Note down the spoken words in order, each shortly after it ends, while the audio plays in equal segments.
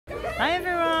Hi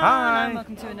everyone! Hi! And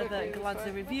welcome to another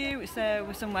Gladsley review. So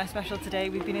we're somewhere special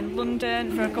today. We've been in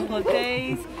London for a couple of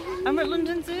days and we're at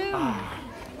London Zoo.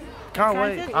 Can't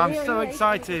wait! I'm so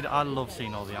excited. I love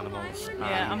seeing all the animals.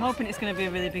 Yeah, I'm hoping it's going to be a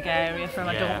really big area for them.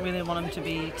 I don't really want them to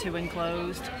be too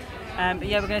enclosed. But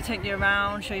yeah, we're going to take you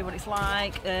around, show you what it's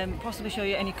like, possibly show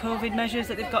you any COVID measures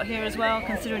that they've got here as well,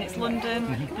 considering it's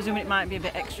London, presuming it might be a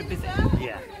bit extra busy.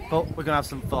 Yeah, but we're going to have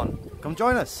some fun. Come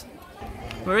join us!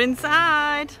 We're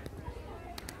inside!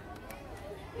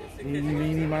 Eeny,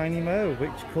 meeny, miny, mo.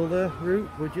 Which colour route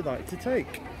would you like to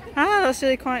take? Ah, that's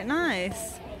really quite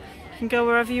nice. You can go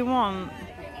wherever you want.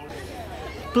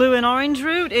 Blue and orange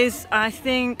route is, I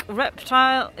think,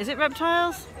 reptile. Is it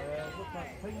reptiles? Look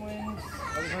like penguins,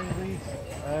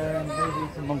 elephants, maybe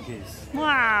some monkeys.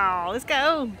 Wow, let's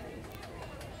go!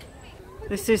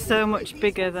 This is so much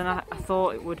bigger than I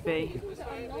thought it would be.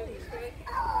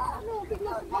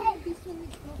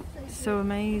 So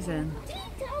amazing.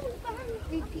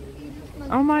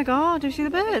 Oh my god, do you see the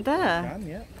bird there? Can,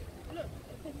 yeah.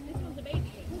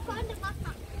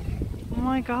 Oh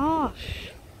my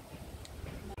gosh.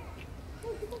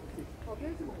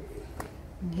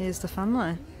 And here's the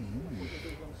family.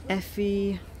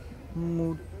 Effie,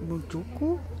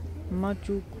 Majuku,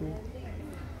 Malika.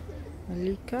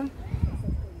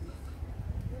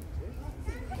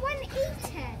 One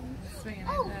eaten.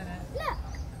 Oh, look.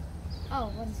 Oh,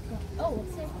 one's gone. Oh,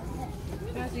 what's it?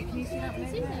 Can you see that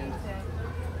baby?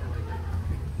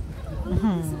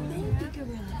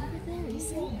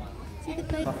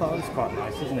 I thought it was quite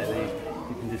nice, isn't it?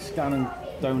 You can just scan and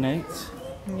donate.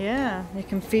 Yeah, you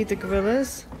can feed the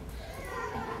gorillas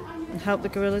and help the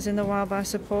gorillas in the wild by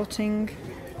supporting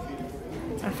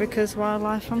Africa's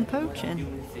wildlife from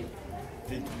poaching.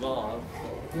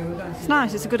 It's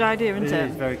nice, it's a good idea, isn't it?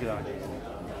 It is a very good idea.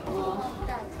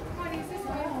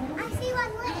 I see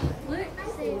one. Look. I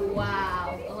see.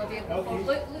 Wow. Olivia.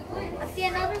 Look. I see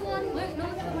another one. Look, no,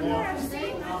 I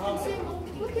see.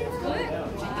 Look at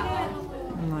that.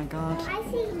 Oh my god. I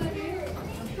see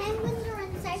penguins are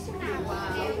inside the map. I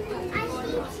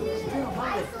see two. I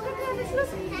see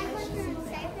penguins are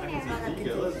inside the map.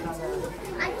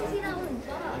 I can see that one.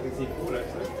 I can see four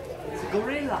actually. It's a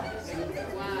gorilla.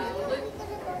 Wow. Look.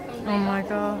 Oh my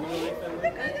gosh.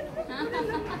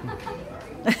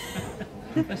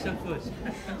 That's your push.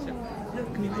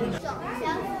 Look, can you do that?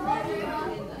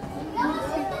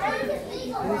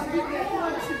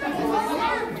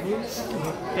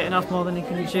 Getting off more than he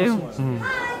can chew. You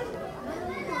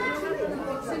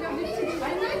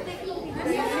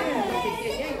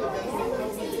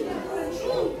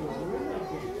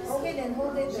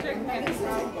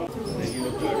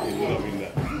look like you're loving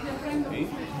that.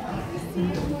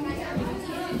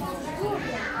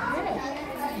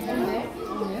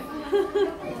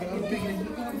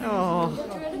 Oh.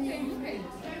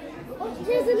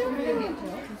 There's another one.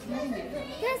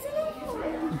 There's another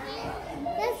one.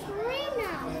 There's three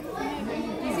now.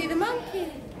 You see the monkey?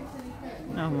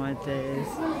 Oh my days.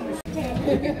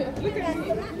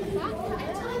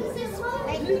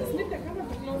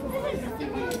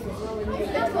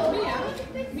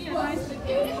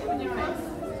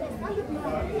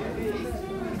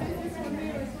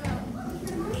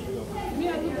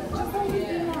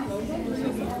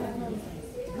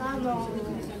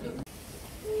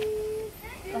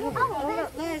 Oh,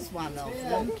 look, there's one of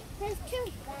them. There's two.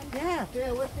 Yeah.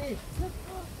 Yeah.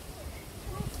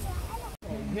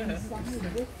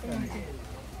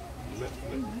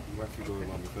 Matthew go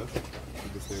around first.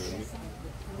 Put this there with me.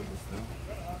 Put this down.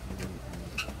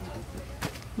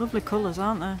 Lovely colours,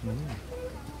 aren't they?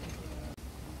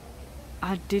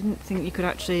 I didn't think you could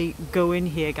actually go in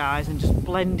here, guys, and just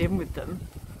blend in with them.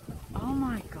 Oh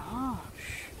my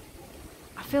gosh.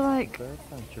 I feel like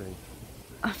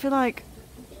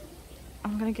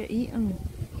I'm gonna get eaten.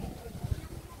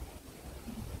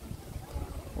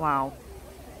 Wow.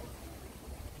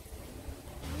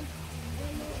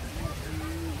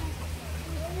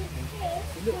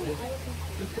 Look at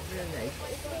their legs.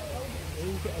 They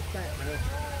all got a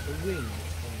wing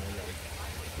on their legs.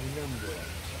 A number.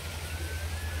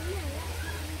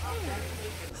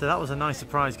 So that was a nice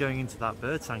surprise going into that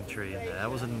bird sanctuary in there. I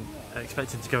wasn't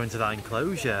expecting to go into that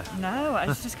enclosure. No, I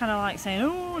was just kind of like saying,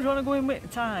 oh, do you want to go in with the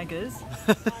tigers?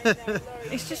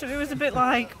 It was a bit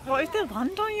like, what if they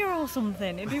land on you or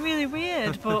something? It'd be really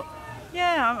weird, but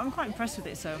yeah, I'm quite impressed with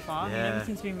it so far. Yeah. I mean,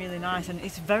 everything's been really nice and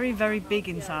it's very, very big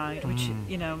inside, which,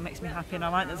 you know, makes me happy. And I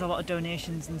like there's a lot of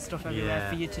donations and stuff everywhere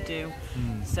for you to do.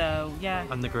 So, yeah.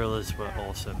 And the gorillas were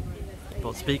awesome.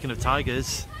 But speaking of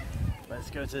tigers, let's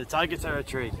go to the tiger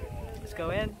territory. Let's go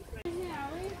in.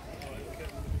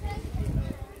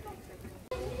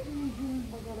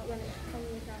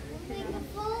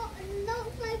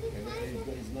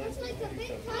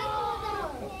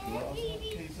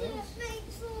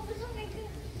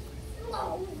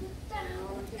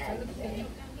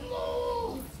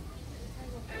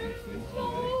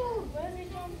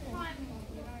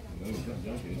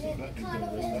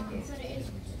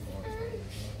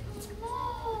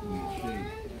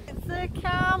 It's a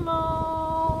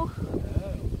camel.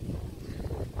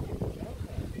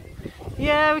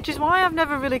 Yeah, which is why I've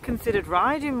never really considered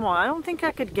riding one. I don't think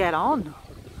I could get on.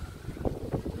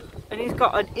 And he's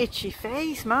got an itchy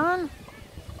face, man.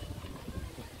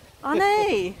 Hasn't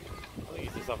he? I think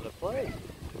he's just having a play.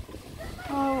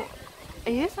 Oh,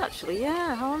 he is actually,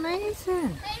 yeah. How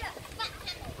amazing.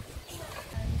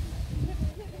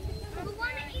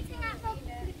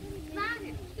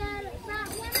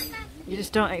 You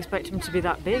just don't expect him to be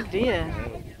that big, do you?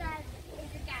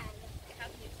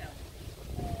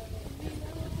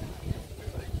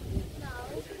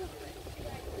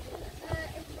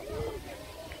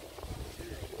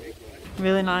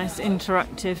 Really nice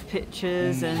interactive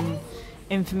pictures and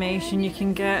information you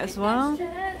can get as well.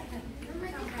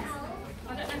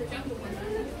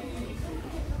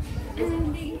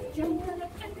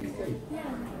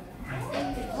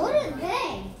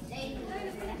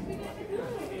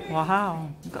 Wow,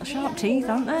 they've got sharp teeth,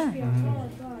 haven't they?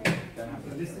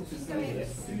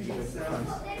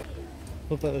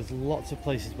 Love that there's lots of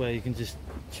places where you can just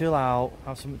chill out,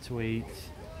 have something to eat,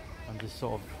 and just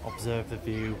sort of observe the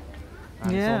view.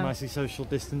 And it's all nicely social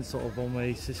distance, sort of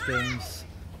one-way systems.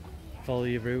 Follow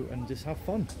your route and just have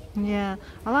fun. Yeah,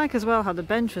 I like as well how the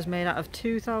bench was made out of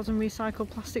 2,000 recycled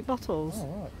plastic bottles.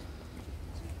 Oh,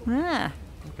 right. Yeah.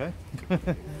 Okay.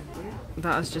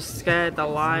 That has just scared the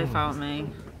life out of me.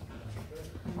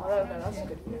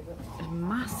 It's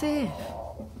massive.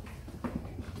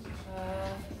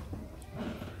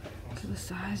 Look at the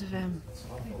size of him.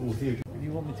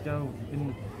 You want me to go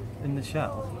in the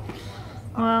shell?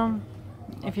 Well,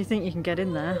 if you think you can get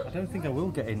in there. I don't think I will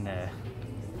get in there.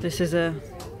 This is a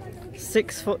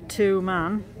 6'2"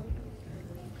 man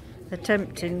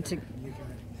attempting to.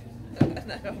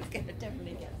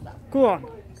 Go on.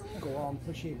 Go on,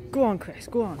 push him. Go on, Chris.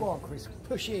 Go on. Go on, Chris.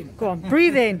 Push him. Go on.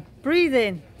 Breathe in. Breathe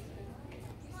in.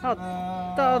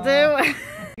 That'll do.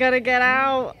 Gotta get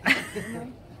out.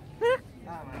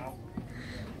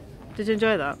 Did you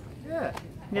enjoy that? Yeah.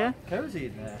 Yeah? Cozy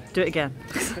in there. Do it again.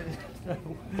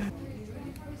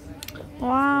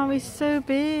 Wow, he's so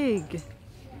big.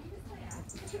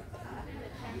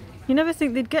 You never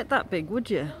think they'd get that big, would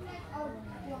you?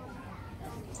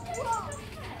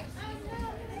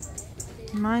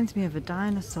 Reminds me of a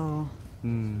dinosaur.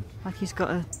 Like he's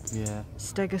got a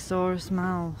stegosaurus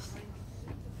mouth.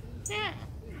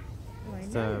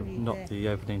 So not the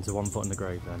opening to 1 foot in the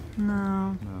grave then?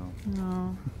 No. No.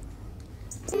 No.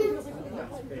 He's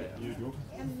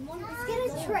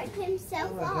gonna trip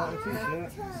himself off. No,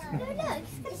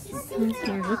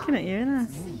 He's looking at you, isn't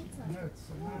he?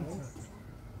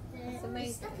 it's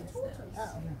amazing.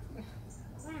 Oh.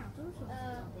 Wow.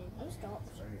 Stop.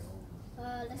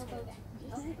 Let's go again.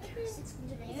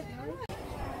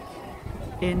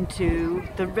 Into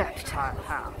the reptile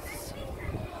house.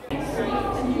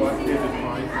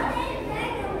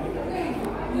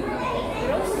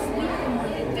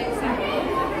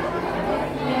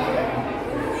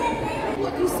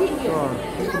 What do you see here? Go on,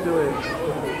 you can do it.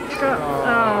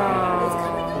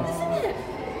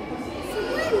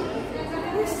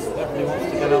 Everybody wants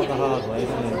to get out the hard way,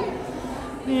 doesn't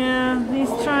he? Yeah,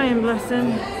 he's trying, bless him.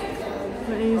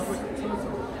 But he's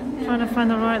trying to find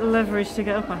the right leverage to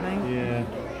get up, I think. Yeah.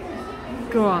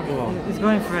 Go on. Go on. He's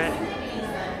going for it.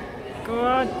 Go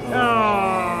on.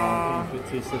 Oh. A bit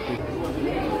too slippery.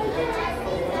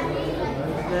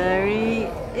 There he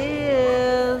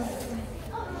is.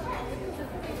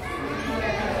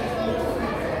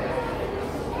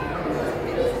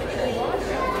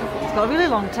 He's got a really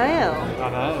long tail. I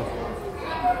know.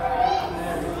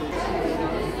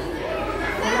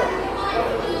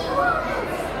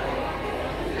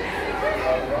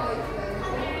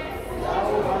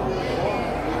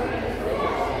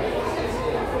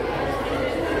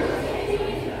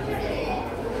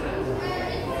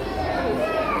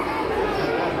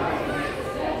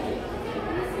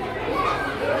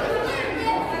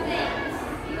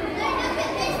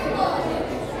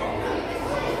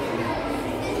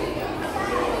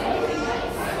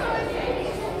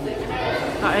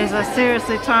 That is a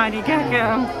seriously tiny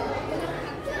gecko.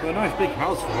 Got a nice big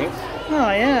house for it.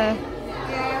 Oh yeah.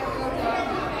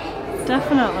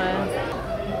 Definitely.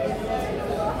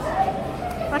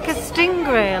 Like a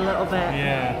stingray a little bit.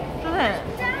 Yeah. Isn't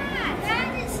it?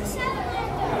 Dad, it's so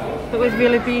But with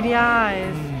really beady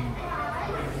eyes.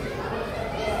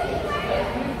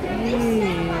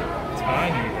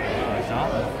 Tiny, nice,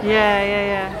 aren't Yeah, yeah,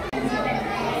 yeah.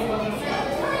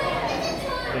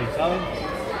 they? Daytime,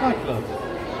 nightclub.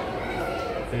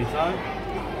 Daytime,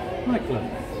 nightclub.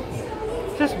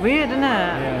 just weird, isn't it?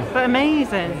 Yeah. But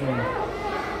amazing.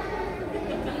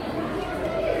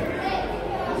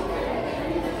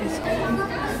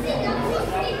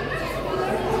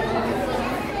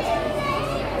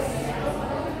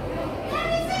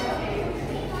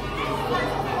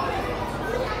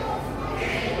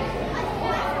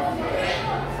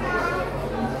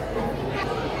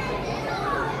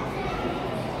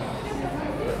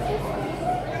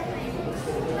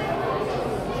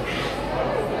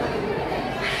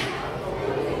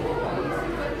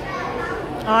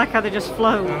 I like how they just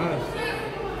float. Like,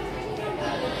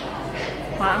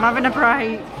 I'm having a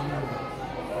break.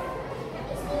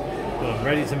 Well, I'm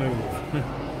ready to move.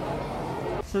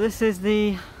 So this is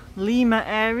the lemur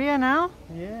area now.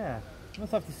 Yeah, I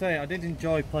must have to say I did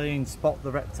enjoy playing Spot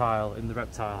the Reptile in the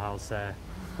reptile house there.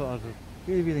 Thought it was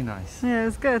really, really nice. Yeah,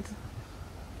 it's good.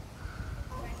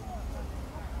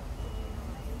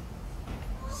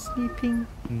 Sleeping.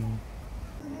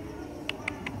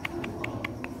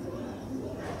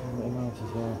 Little mouse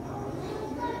as well.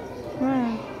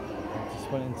 Where?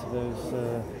 Just went into those.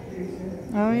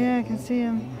 Oh yeah, I can see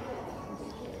him.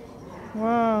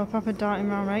 Wow, Papa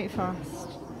darting around right fast.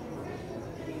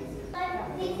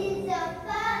 This is the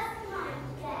first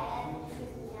time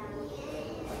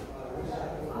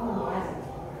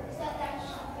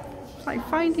It's like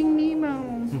Finding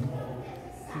Nemo.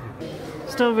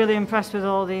 Still really impressed with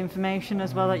all the information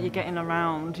as well that you're getting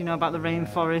around, you know, about the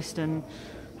rainforest and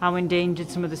how endangered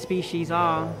some of the species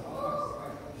are.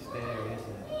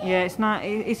 Yeah, it's not.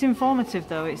 It's informative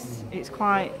though. It's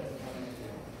quite.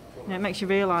 You know, it makes you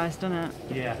realise, doesn't it?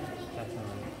 Yeah,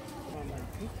 definitely.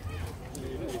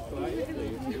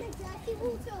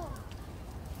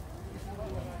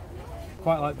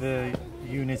 Quite like the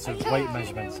units of weight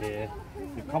measurements here.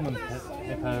 The common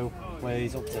hippo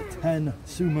weighs up to 10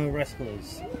 sumo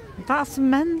wrestlers. That's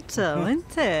mental,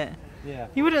 isn't it? Yeah.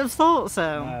 You wouldn't have thought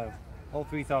so. No, all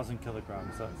 3,000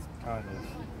 kilograms. That's kind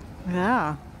of.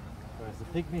 Yeah. Whereas the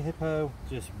pygmy hippo,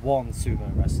 just one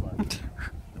sumo wrestler.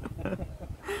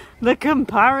 The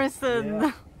comparison.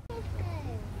 Yeah.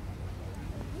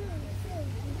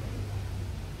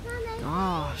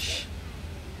 Gosh.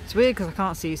 It's weird because I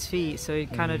can't see his feet, so he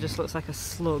kind of just looks like a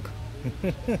slug.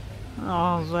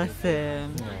 Oh, bless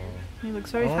him. He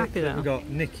looks very happy We've though. got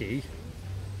Nikki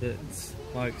that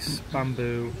likes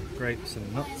bamboo, grapes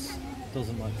and nuts.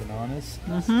 Doesn't like bananas.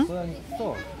 Mhm. Then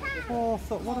Thug. Oh,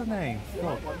 Thug, what a name.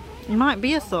 Thug. He might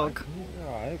be a thug.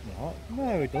 Oh, I hope not.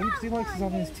 No, he doesn't, because he likes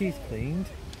having his teeth cleaned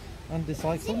and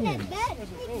dislikes onions.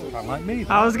 Kind of like me.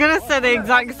 I was going to say the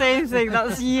exact same thing.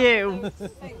 That's you.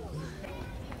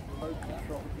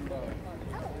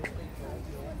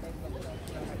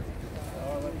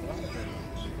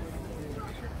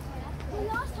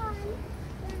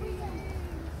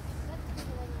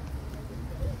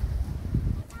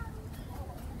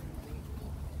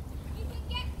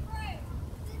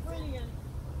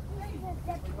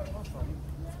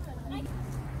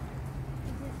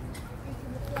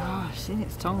 Gosh, seen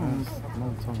its tongue.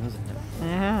 Long tongue, isn't it?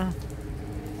 Yeah.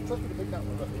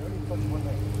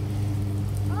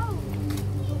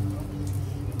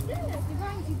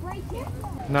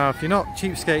 Now, if you're not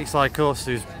cheapskates like us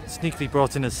who's sneakily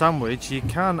brought in a sandwich, you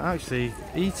can actually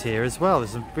eat here as well.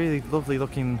 There's a really lovely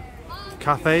looking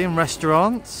cafe and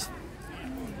restaurants.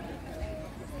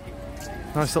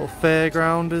 Nice little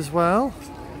fairground as well.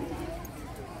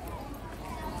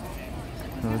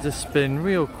 And we'll just spin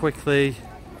real quickly.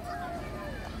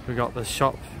 We got the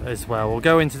shop as well. We'll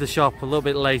go into the shop a little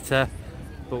bit later,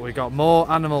 but we got more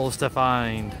animals to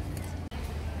find.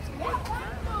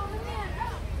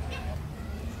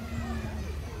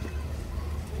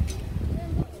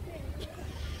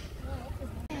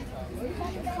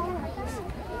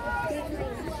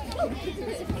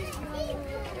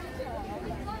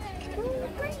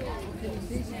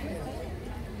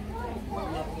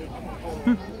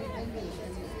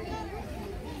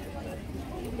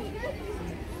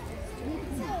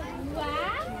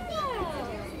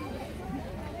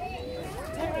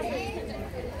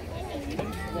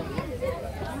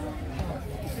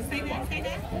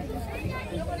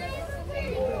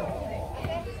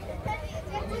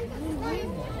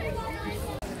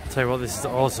 Tell you what, this is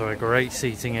also a great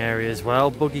seating area as well.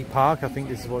 Buggy Park, I think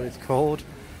this is what it's called.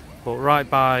 But right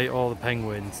by all the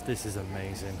penguins, this is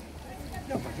amazing.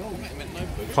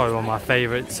 Probably one of my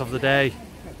favourites of the day.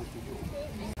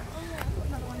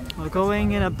 We're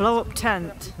going in a blow-up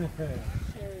tent.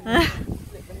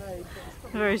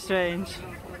 Very strange.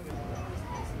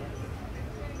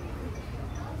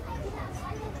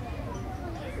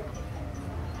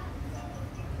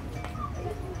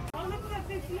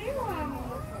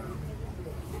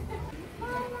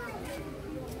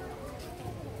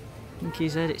 think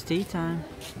he's heard it's tea time.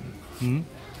 Hmm?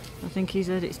 I think he's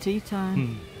heard it's tea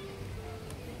time.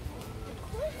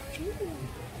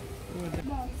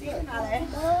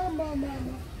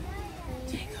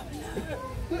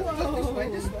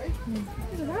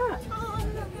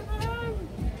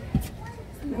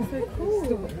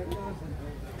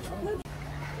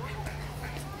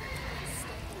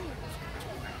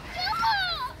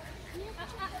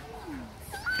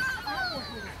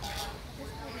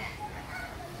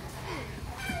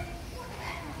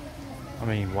 I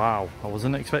mean, wow, I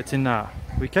wasn't expecting that.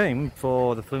 We came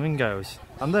for the flamingos,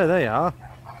 and there they are.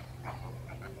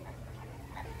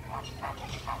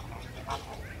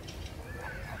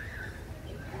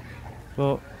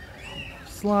 But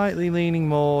slightly leaning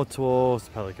more towards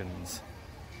the pelicans.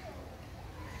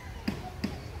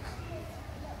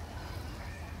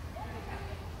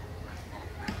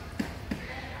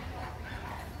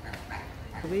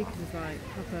 The week is like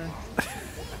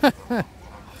proper.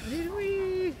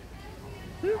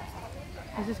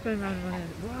 He's just going round and round.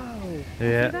 Wow!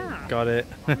 Yeah, Look at that. got it.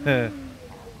 Oh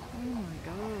my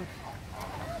god!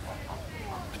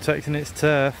 Protecting its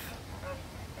turf.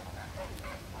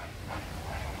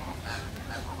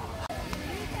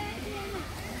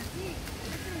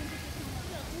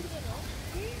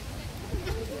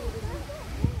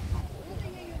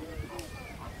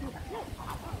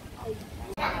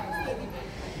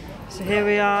 So here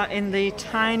we are in the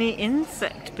tiny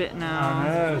insect bit now. I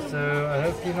know, so I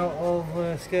hope you're not all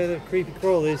scared of creepy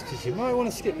crawlies, because you might want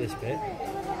to skip this bit.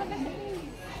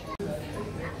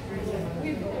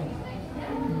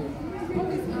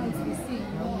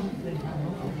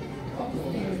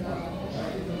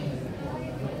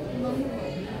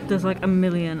 There's like a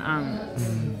million ants.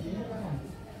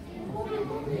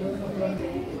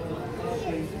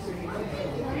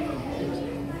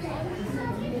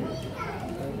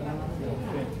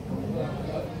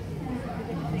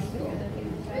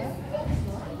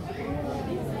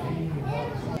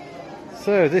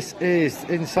 So this is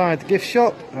inside the gift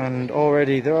shop, and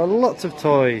already there are lots of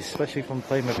toys, especially from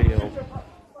Playmobil.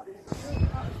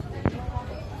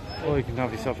 Or you can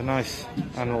have yourself a nice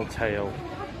animal tail.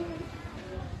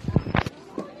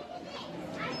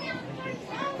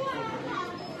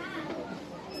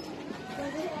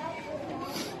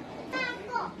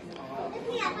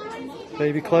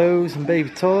 Baby clothes and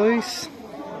baby toys.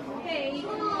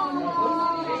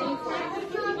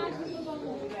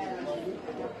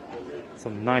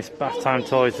 Some nice bath time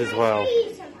toys as well.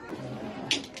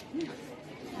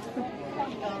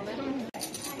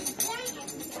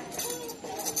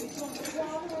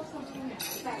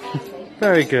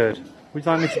 Very good. Would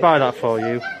you like me to buy that for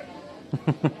you?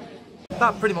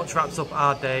 That pretty much wraps up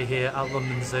our day here at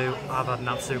London Zoo. I've had an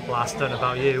absolute blast, don't know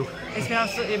about you. It's been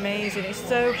absolutely amazing. It's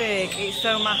so big, it's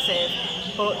so massive,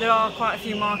 but there are quite a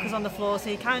few markers on the floor, so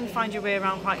you can find your way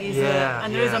around quite easily. Yeah,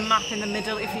 and there is a map in the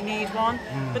middle if you need one.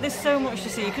 But there's so much to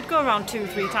see. You could go around 2 or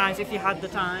 3 times if you had the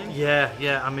time.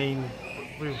 Yeah, I mean,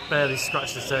 we've barely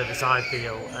scratched the surface, I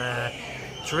feel.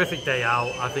 Terrific day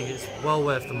out. I think it's well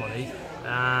worth the money.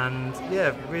 And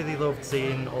yeah, really loved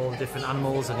seeing all the different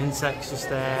animals and insects just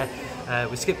there.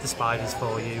 We skipped the spiders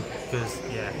for you because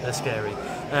yeah, they're scary.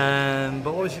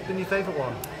 But what was been your favourite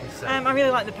one? I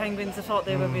really like the penguins. I thought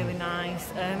they were really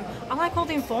nice. I like all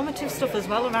the informative stuff as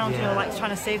well around, you know, like trying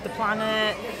to save the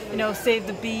planet, you know, save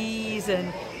the bees,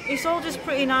 and it's all just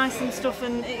pretty nice and stuff,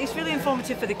 and it's really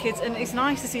informative for the kids, and it's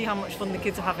nice to see how much fun the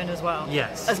kids are having as well.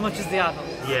 Yes. As much as the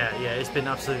adults. Yeah, it's been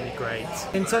absolutely great.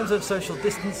 In terms of social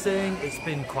distancing, it's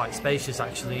been quite spacious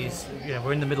actually. You know,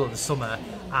 we're in the middle of the summer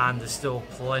and there's still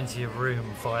plenty of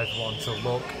room for everyone to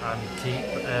look and keep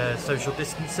social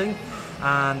distancing.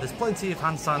 And there's plenty of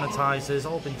hand sanitisers,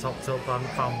 all been topped up. I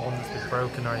haven't found one that's been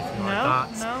broken or anything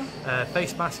like that. No.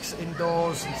 Face masks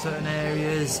indoors in certain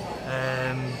areas,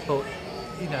 but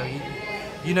you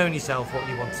know in yourself what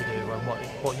you want to do and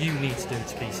what you need to do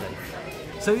to be safe.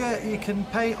 So yeah, you can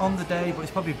pay on the day, but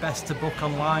it's probably best to book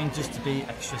online just to be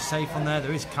extra safe on there.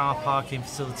 There is car parking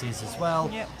facilities as well.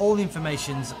 Yep. All the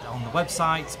information's on the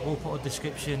website. We'll put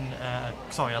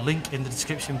a link in the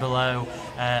description below,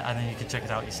 and then you can check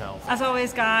it out yourself. As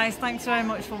always guys, thanks very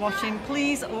much for watching.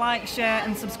 Please like, share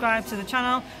and subscribe to the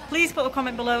channel. Please put a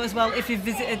comment below as well if you've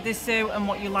visited this zoo and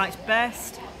what you liked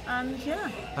best. And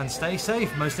yeah. And stay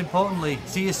safe, most importantly.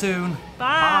 See you soon.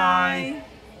 Bye.